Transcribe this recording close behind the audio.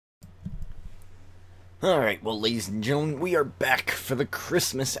Alright, well, ladies and gentlemen, we are back for the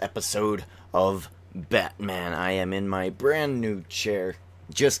Christmas episode of Batman. I am in my brand new chair.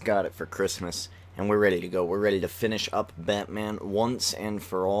 Just got it for Christmas, and we're ready to go. We're ready to finish up Batman once and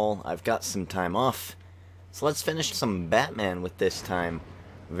for all. I've got some time off, so let's finish some Batman with this time.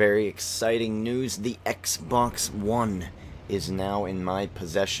 Very exciting news. The Xbox One is now in my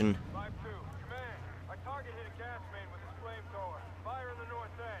possession.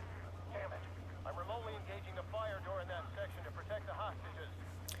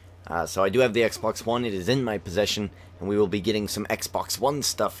 So I do have the Xbox One, it is in my possession, and we will be getting some Xbox One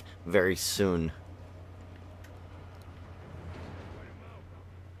stuff very soon.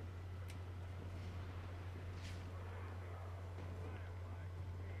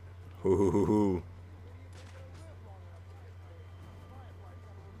 Ooh.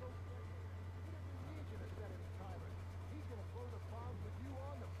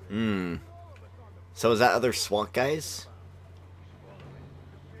 So is that other SWAT guys?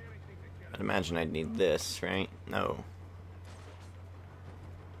 I'd imagine I'd need this, right? No.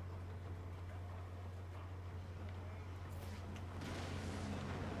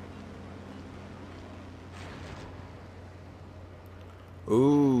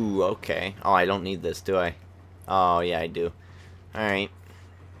 Ooh, okay. Oh, I don't need this, do I? Oh, yeah, I do. Alright.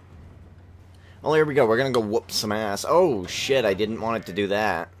 Well, here we go. We're gonna go whoop some ass. Oh, shit, I didn't want it to do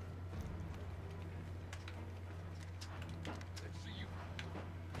that.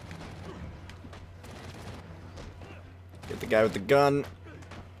 Get the guy with the gun.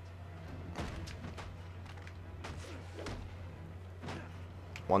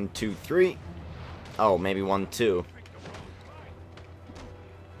 One, two, three. Oh, maybe 1, 2.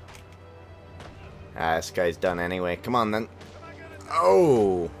 Ah, this guy's done anyway. Come on, then.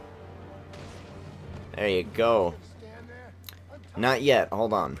 Oh! There you go. Not yet.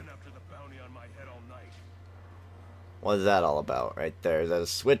 Hold on. What is that all about right there? Is that a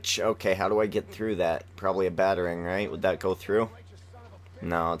switch? Okay, how do I get through that? Probably a battering, right? Would that go through?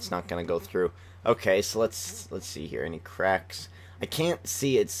 No, it's not gonna go through. Okay, so let's see here. Any cracks? I can't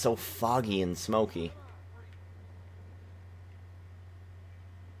see. It's so foggy and smoky.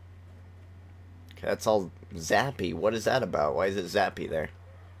 Okay, that's all zappy. What is that about? Why is it zappy there?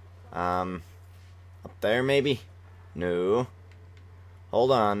 Up there maybe? No.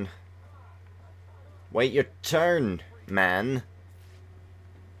 Hold on. Wait your turn, man.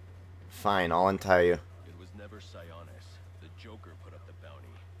 Fine, I'll untie you. It was never Sionis. The Joker put up the bounty,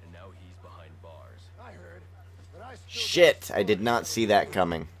 and now he's behind bars. I heard. Shit, I did not see that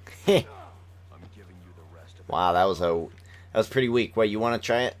coming. I'm giving you the rest of Wow, that was pretty weak. Wait, you want to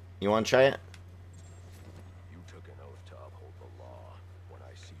try it? You want to try it? You took an oath to uphold the law. When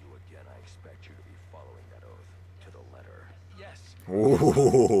I see you again, I expect you to be following that oath to the letter. Yes.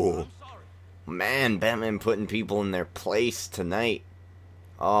 Ooh. Man, Batman putting people in their place tonight.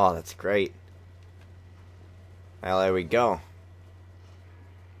 Oh, that's great. Well, there we go.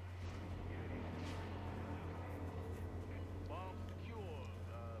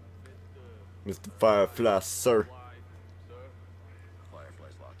 Mr. Firefly, sir.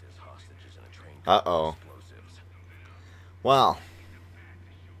 Firefly's locked his hostages in a train. Uh-oh. Explosives. Well.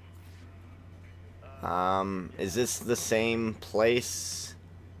 Is this the same place?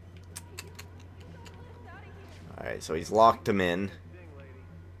 Alright, so he's locked him in.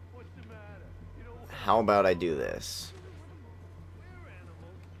 How about I do this?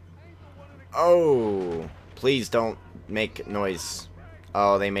 Oh! Please don't make noise.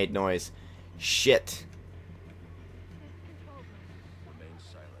 Oh, they made noise. Shit. Remain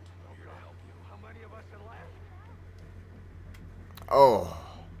silent. I'm here to help you. How many of us are left? Oh.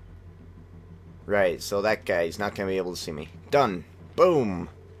 Right, so that guy's not going to be able to see me. Done. Boom.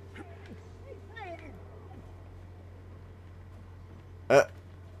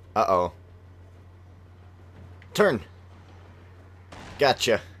 Uh-oh. Turn.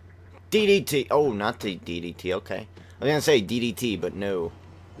 Gotcha. DDT. Oh, not the DDT. Okay. I was going to say DDT, but no.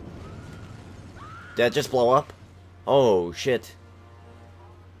 Did that just blow up? Oh, shit.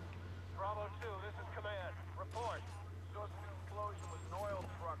 Bravo 2, this is command. Report. Source of explosion was an oil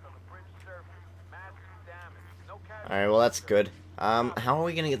truck on the bridge surface. Massive damage. No casualties. Alright, well that's good. How are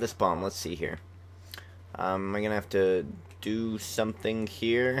we gonna get this bomb? Let's see here. Am I gonna have to do something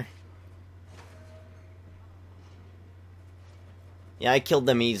here? Yeah, I killed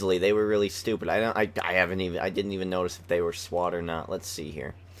them easily. They were really stupid. I didn't even notice if they were SWAT or not. Let's see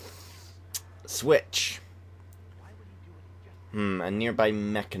here. Switch. A nearby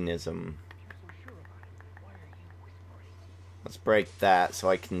mechanism. Let's break that so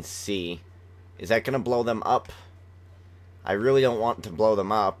I can see. Is that gonna blow them up? I really don't want to blow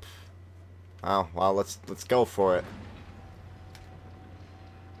them up. Oh, well, let's go for it.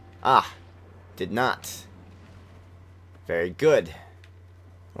 Ah, did not. Very good.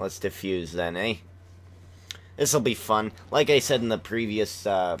 Let's defuse then, eh? This'll be fun. Like I said in the previous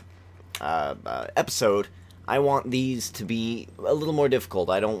episode, I want these to be a little more difficult.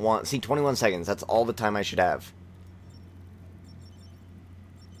 I don't want... See, 21 seconds. That's all the time I should have.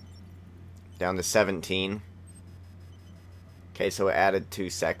 Down to 17. Okay, so it added 2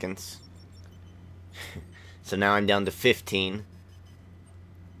 seconds. So now I'm down to 15.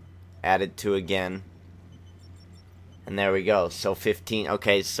 Added 2 again. And there we go. So 15.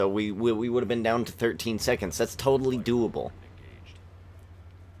 Okay, so we would have been down to 13 seconds. That's totally doable.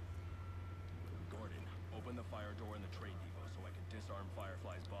 Gordon, open the fire door in the trade depot so I can disarm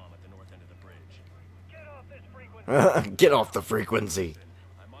Firefly's bomb at the north end of the bridge. Get off this frequency. Get off the frequency.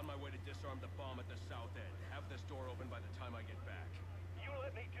 I'm on my way to disarm the bomb at the south end. Have this door open by the time I get back. You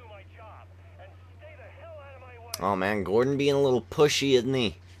let me do my job and stay the hell out of my way. Oh man, Gordon being a little pushy, isn't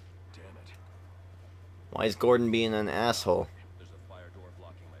he? Damn it. Why is Gordon being an asshole? There's a fire door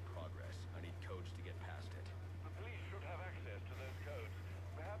blocking my progress. I need codes to get past it. The police should have access to those codes.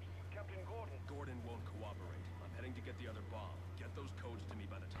 Perhaps Captain Gordon. Gordon won't cooperate. I'm heading to get the other bomb. Get those codes to me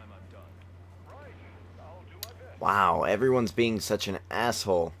by the time I'm done. Right. I'll do my best. Wow, everyone's being such an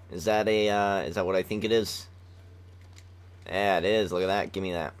asshole. Is that what I think it is? Yeah, it is. Look at that. Give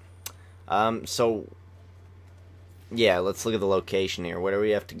me that. So... Yeah, let's look at the location here. Where do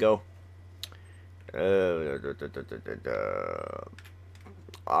we have to go?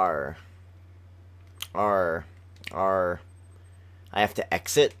 R. I have to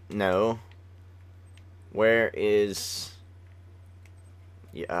exit? No. Where is...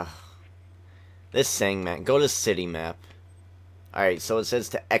 Yeah. This thing, man. Go to city map. Alright, so it says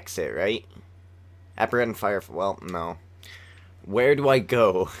to exit, right? Apprehend fire... Well, no. Where do I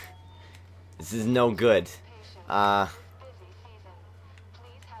go? This is no good.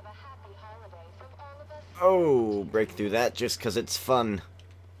 Oh, break through that just because it's fun.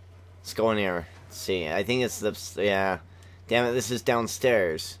 Let's go in here. Let's see. I think it's the... Yeah. Damn it, this is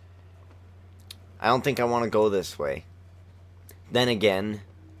downstairs. I don't think I want to go this way. Then again,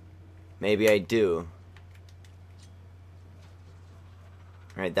 maybe I do.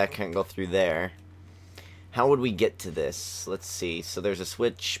 Alright, that can't go through there. How would we get to this? Let's see. So there's a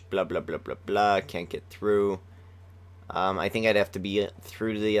switch. Blah, blah, blah, blah, blah. Can't get through. I think I'd have to be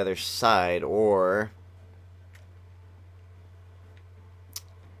through to the other side, or...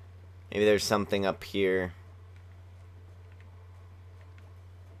 Maybe there's something up here.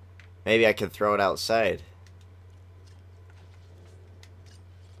 Maybe I could throw it outside.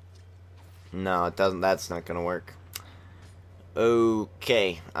 No, it doesn't. That's not gonna work.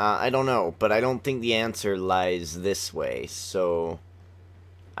 Okay. I don't know, but I don't think the answer lies this way, so...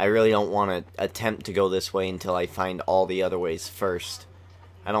 I really don't want to attempt to go this way until I find all the other ways first.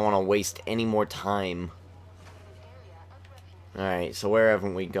 I don't want to waste any more time. Alright, so where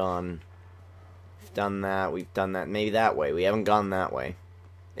haven't we gone? We've done that. Maybe that way. We haven't gone that way.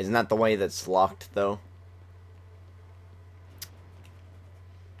 Isn't that the way that's locked, though?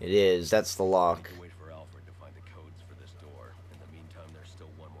 It is. That's the lock. Wait for Alfred to find the codes for this door. In the meantime, there's still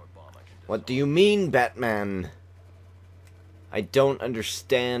one more bomb I can disarm. What do you mean, Batman? I don't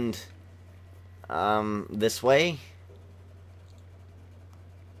understand. This way?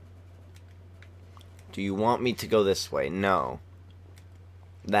 Do you want me to go this way? No.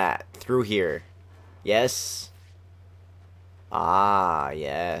 That. Through here. Yes? Ah,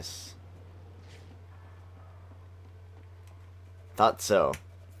 yes. Thought so.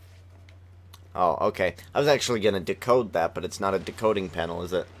 Oh, okay. I was actually gonna decode that, but it's not a decoding panel,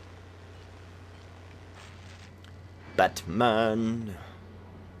 is it? Batman.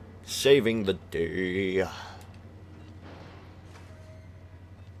 Saving the day.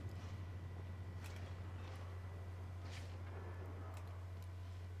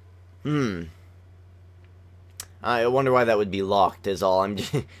 I wonder why that would be locked, is all. I'm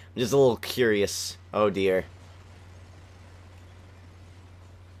just a little curious. Oh, dear.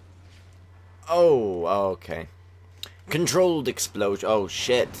 Oh, okay. Controlled explosion. Oh,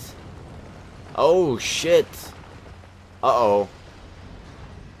 shit. Oh, shit. Uh-oh.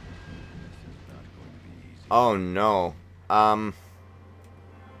 Oh, no. Alright,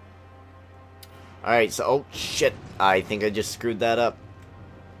 so... Oh, shit. I think I just screwed that up.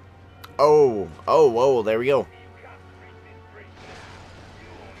 Oh. Oh, whoa, there we go.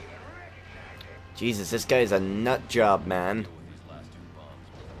 Jesus, this guy's a nut job, man.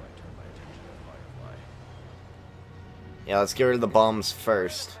 Yeah, let's get rid of the bombs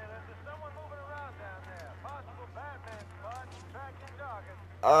first.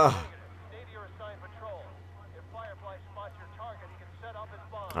 Ugh.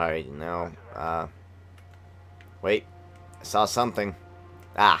 Alright, now, wait. I saw something.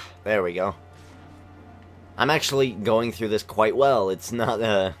 Ah, there we go. I'm actually going through this quite well. It's not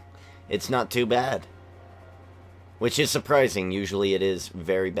too bad. Which is surprising. Usually it is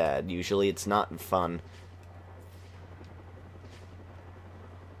very bad. Usually it's not fun.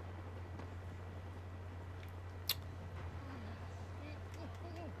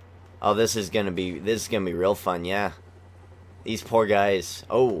 Oh, this is gonna be real fun, yeah. These poor guys.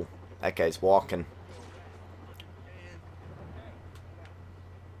 Oh, that guy's walking.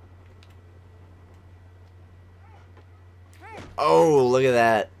 Oh, look at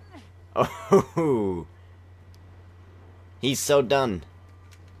that. Oh, he's so done.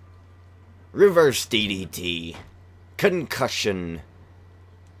 Reverse DDT. Concussion.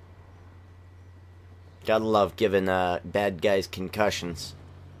 Gotta love giving bad guys concussions.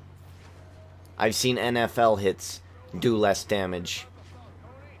 I've seen NFL hits do less damage.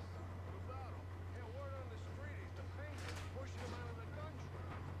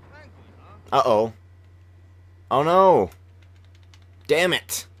 Uh-oh. Oh no! Damn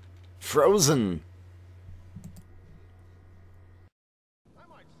it! Frozen!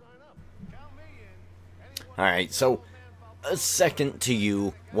 Alright, so a second to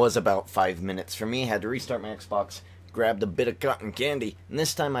you was about 5 minutes for me. Had to restart my Xbox, grabbed a bit of cotton candy, and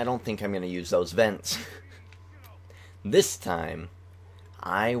this time I don't think I'm going to use those vents. This time,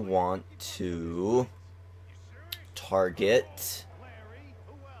 I want to target...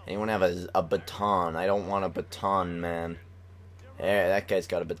 Anyone have a baton? I don't want a baton, man. There, that guy's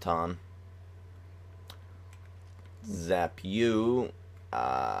got a baton. Zap you.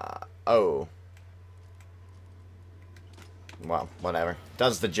 Oh. Well, whatever.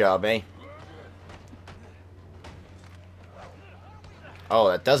 Does the job, eh? Oh,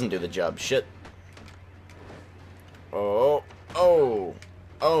 that doesn't do the job. Shit. Oh. Oh.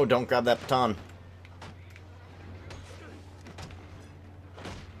 Oh, don't grab that baton.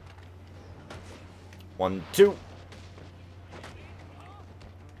 One, two.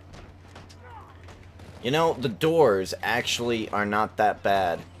 You know, the doors actually are not that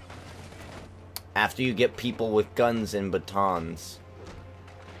bad. After you get people with guns and batons.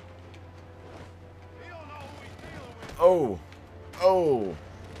 Oh. Oh.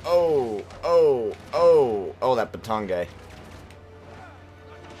 Oh. Oh. Oh. Oh, that baton guy.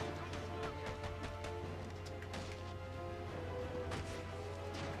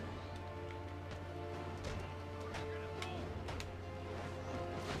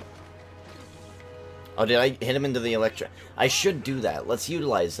 Oh, did I hit him into the electric? I should do that. Let's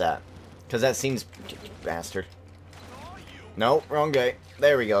utilize that. Because that seems... Bastard. No, wrong guy.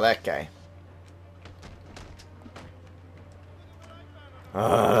 There we go, that guy.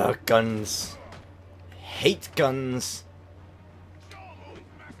 Guns. Hate guns.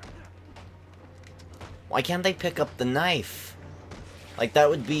 Why can't they pick up the knife? Like, that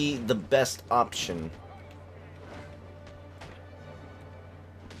would be the best option.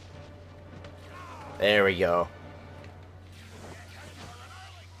 There we go.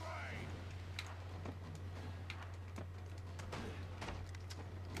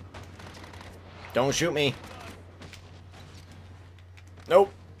 Don't shoot me.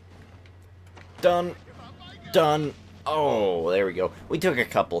 Nope. Done. Done. Oh, there we go. We took a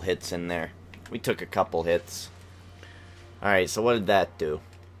couple hits in there. We took a couple hits. Alright, so what did that do?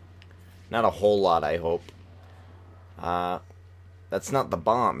 Not a whole lot, I hope. That's not the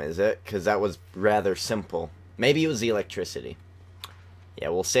bomb, is it? Because that was rather simple. Maybe it was the electricity. Yeah,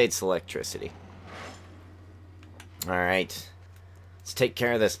 we'll say it's electricity. Alright. Let's take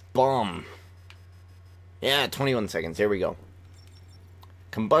care of this bomb. Yeah, 21 seconds. Here we go.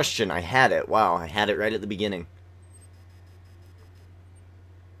 Combustion. I had it. Wow, I had it right at the beginning.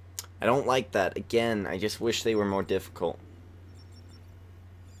 I don't like that. Again, I just wish they were more difficult.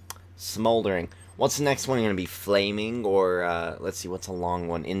 Smoldering. What's the next one going to be? Flaming or, let's see, what's a long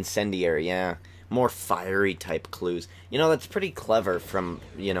one? Incendiary, yeah. More fiery type clues. You know, that's pretty clever from,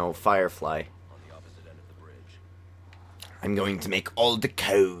 you know, Firefly. I'm going to make all the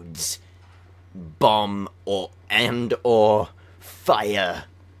codes. Bomb or fire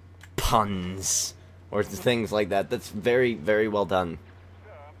puns. Or things like that. That's very, very well done.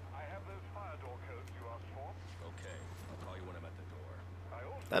 Sir, I have those fire door codes you asked for. Okay, I'll call you when I'm at the door. I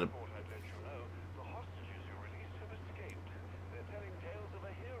also That'll... thought I'd let you know the hostages you released have escaped. They're telling tales of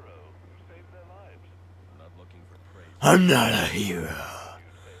a hero who saved their lives. I'm not looking for praise. I'm not a hero.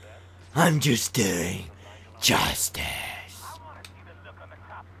 I'm just doing justice. I want to see the look on the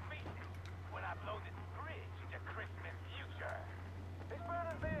cops' faces when I blow this bridge into Christmas future. He's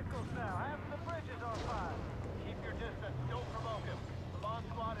burning vehicles now. Half the bridge is on fire. Keep your distance. Don't provoke him.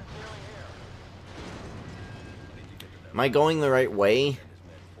 Am I going the right way? And his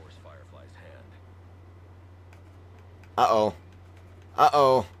men force Firefly's hand. Uh-oh.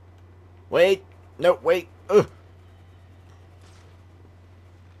 Uh-oh. Wait. No, wait. Ugh.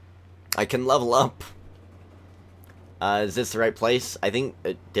 I can level up. Is this the right place? I think...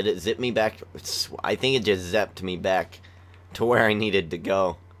 did it zip me back? I think it just zapped me back to where I needed to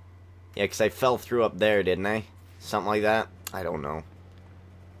go. Yeah, because I fell through up there, didn't I? Something like that? I don't know.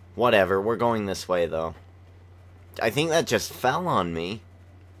 Whatever, we're going this way, though. I think that just fell on me.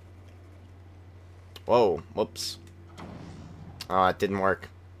 Whoa, whoops. Oh, it didn't work.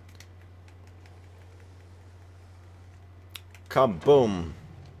 Kaboom.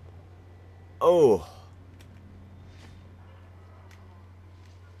 Oh.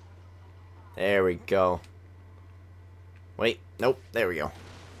 There we go. Wait, nope, there we go.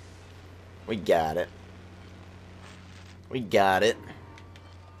 We got it. We got it.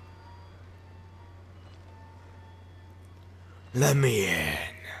 Let me in.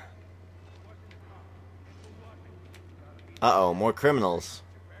 Uh-oh, more criminals.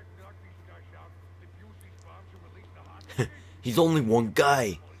 He's only one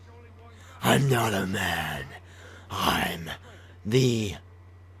guy. I'm not a man. I'm the...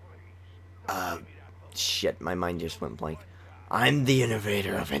 shit, my mind just went blank. I'm the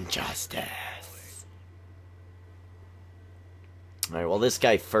innovator of injustice. Alright, well, this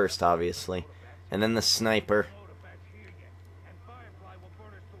guy first, obviously. And then the sniper.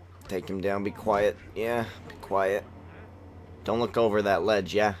 Take him down, be quiet. Yeah, be quiet. Don't look over that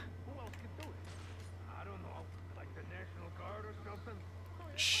ledge, yeah?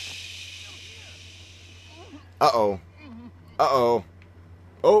 Shh. Uh-oh. Uh-oh.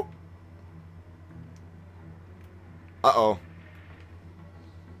 Oh! Uh-oh.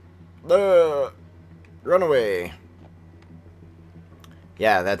 Run away.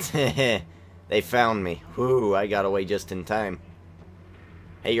 Yeah, that's... They found me. Whew, I got away just in time.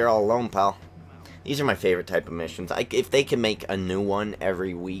 Hey, you're all alone, pal. These are my favorite type of missions. If they can make a new one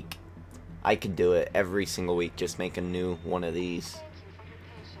every week, I could do it every single week. Just make a new one of these.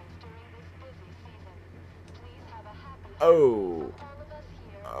 Oh.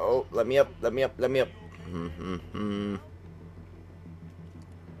 Oh, let me up, let me up, let me up.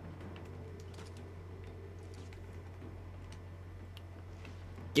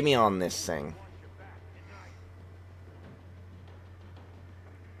 Get me on this thing.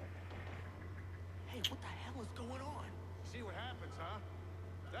 Hey, what the hell is going on? See what happens, huh?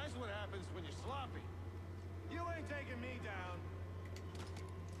 That's what happens when you're sloppy. You ain't taking me down.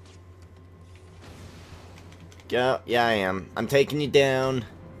 Yeah, I am. I'm taking you down.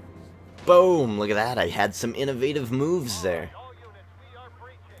 Boom! Look at that. I had some innovative moves there. All units, we are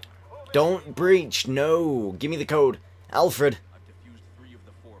breaching. Don't breach. No. Give me the code. Alfred. I've defused 3 of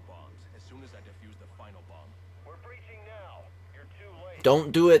the 4 bombs. As soon as I defuse the final bomb. We're breaching now. You're too late.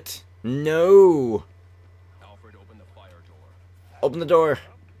 Don't do it. No. Alfred, open the fire door. Open the door.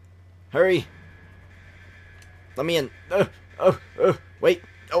 Hurry. Let me in. Wait.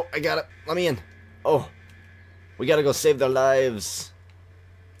 Oh, I got it. Let me in. Oh. We gotta go save their lives.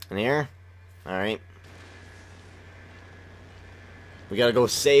 In here? Alright. We gotta go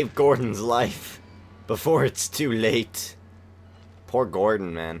save Gordon's life before it's too late. Poor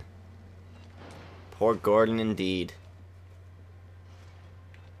Gordon, man. Poor Gordon indeed.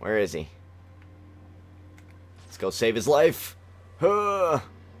 Where is he? Let's go save his life. Huh.